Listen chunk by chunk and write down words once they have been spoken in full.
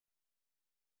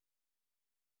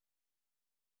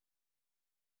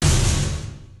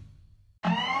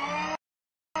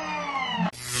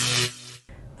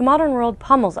The modern world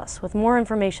pummels us with more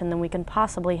information than we can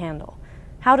possibly handle.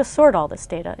 How to sort all this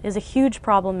data is a huge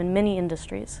problem in many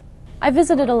industries. I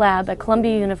visited a lab at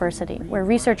Columbia University where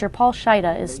researcher Paul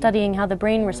Scheida is studying how the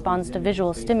brain responds to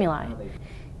visual stimuli.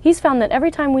 He's found that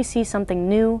every time we see something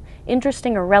new,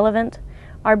 interesting, or relevant,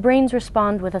 our brains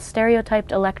respond with a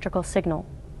stereotyped electrical signal.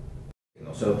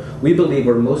 So we believe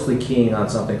we're mostly keying on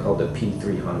something called the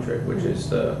P300, which is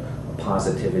the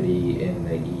positivity in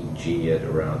the EEG at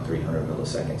around 300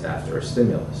 milliseconds after a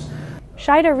stimulus.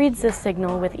 Scheida reads this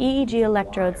signal with EEG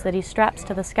electrodes that he straps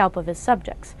to the scalp of his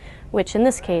subjects, which in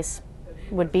this case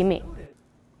would be me.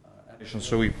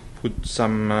 So we put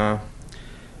some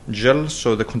gel,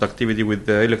 so the conductivity with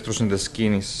the electrodes in the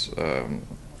skin is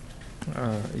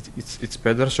it's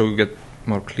better, so we get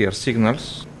more clear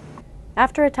signals.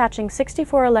 After attaching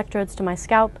 64 electrodes to my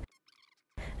scalp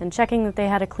and checking that they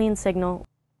had a clean signal,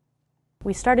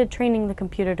 we started training the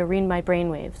computer to read my brain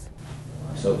waves.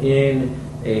 So in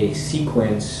a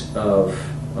sequence of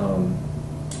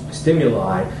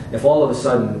stimuli, if all of a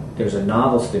sudden there's a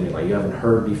novel stimuli you haven't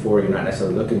heard before, you're not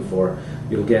necessarily looking for,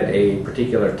 you'll get a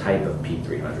particular type of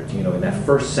P300. You know, in that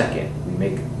first second, we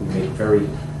make very,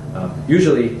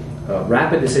 usually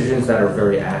rapid decisions that are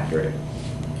very accurate.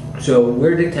 So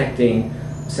we're detecting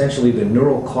essentially the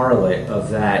neural correlate of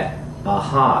that,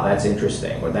 aha, that's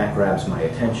interesting, or that grabs my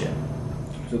attention.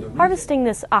 So harvesting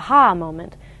this aha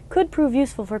moment could prove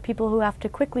useful for people who have to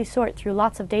quickly sort through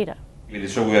lots of data.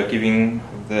 So we are giving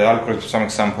the algorithm some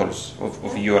examples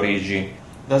of your EEG.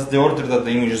 That's the order that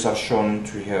the images are shown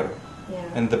to here.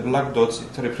 Yeah. And the black dots,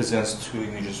 it represents two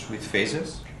images with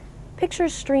faces.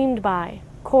 Pictures streamed by,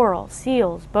 coral,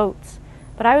 seals, boats,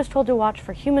 but I was told to watch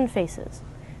for human faces.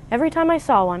 Every time I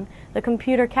saw one, the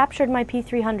computer captured my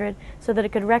P300 so that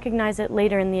it could recognize it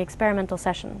later in the experimental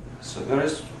session. So there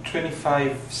is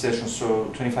 25 sessions, so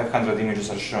 2,500 images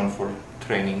are shown for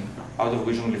training, out of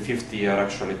which only 50 are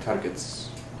actually targets.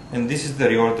 And this is the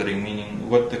reordering, meaning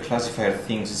what the classifier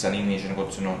thinks is an image and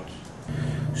what's not.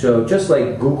 So just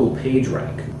like Google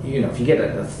PageRank, you know, if you get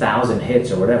 1,000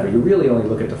 hits or whatever, you really only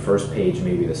look at the first page,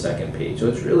 maybe the second page. So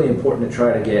it's really important to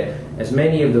try to get as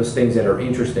many of those things that are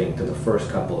interesting to the first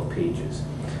couple of pages.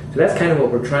 So that's kind of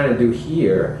what we're trying to do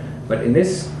here. But in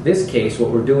this case,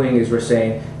 what we're doing is we're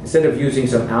saying, instead of using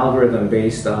some algorithm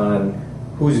based on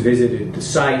who's visited the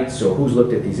sites or who's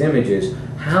looked at these images,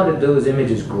 how did those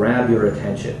images grab your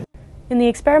attention? In the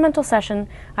experimental session,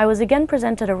 I was again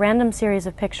presented a random series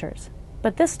of pictures.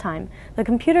 But this time, the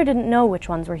computer didn't know which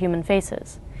ones were human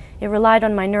faces. It relied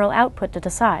on my neural output to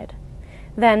decide.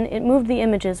 Then, it moved the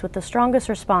images with the strongest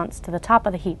response to the top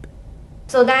of the heap.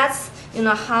 So that's,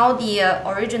 how the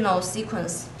original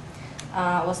sequence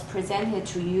was presented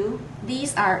to you.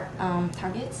 These are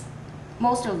targets.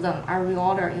 Most of them are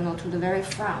reordered, to the very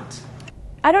front.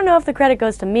 I don't know if the credit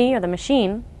goes to me or the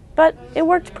machine, but it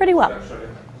worked pretty well.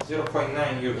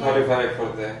 0.9, you qualify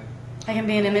for the... I can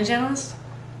be an image analyst?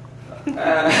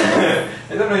 I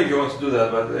don't know if you want to do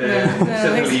that, but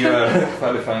certainly you are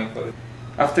qualifying for it.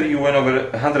 After you went over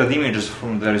 100 images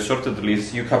from the resorted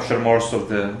list, you capture most of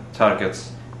the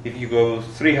targets. If you go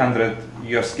 300,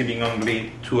 you are skipping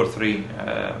only 2 or 3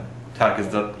 targets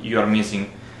that you are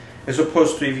missing. As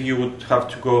opposed to if you would have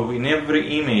to go in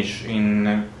every image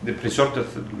in the resorted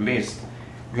list,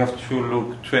 you have to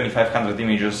look 2,500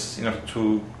 images in order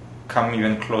to come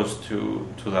even close to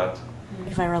that.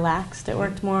 If I relaxed, it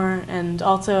worked more, and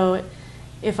also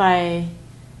if I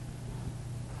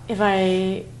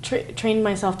trained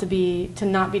myself to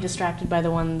not be distracted by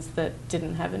the ones that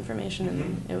didn't have information in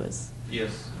them,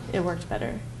 it worked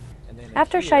better.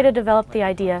 After Scheida developed the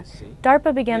idea,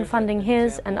 DARPA began funding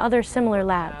his and other similar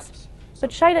labs. But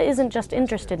Scheida isn't just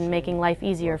interested in making life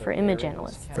easier for image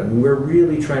analysts. And we're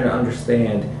really trying to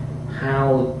understand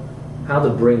how the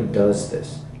brain does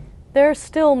this. There are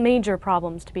still major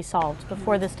problems to be solved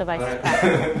before this device is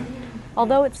practical.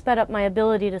 Although it sped up my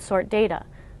ability to sort data,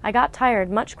 I got tired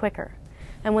much quicker,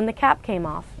 and when the cap came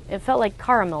off, it felt like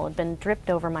caramel had been dripped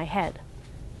over my head.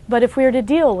 But if we are to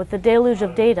deal with the deluge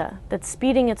of data that's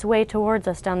speeding its way towards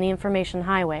us down the information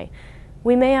highway,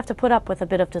 we may have to put up with a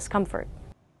bit of discomfort.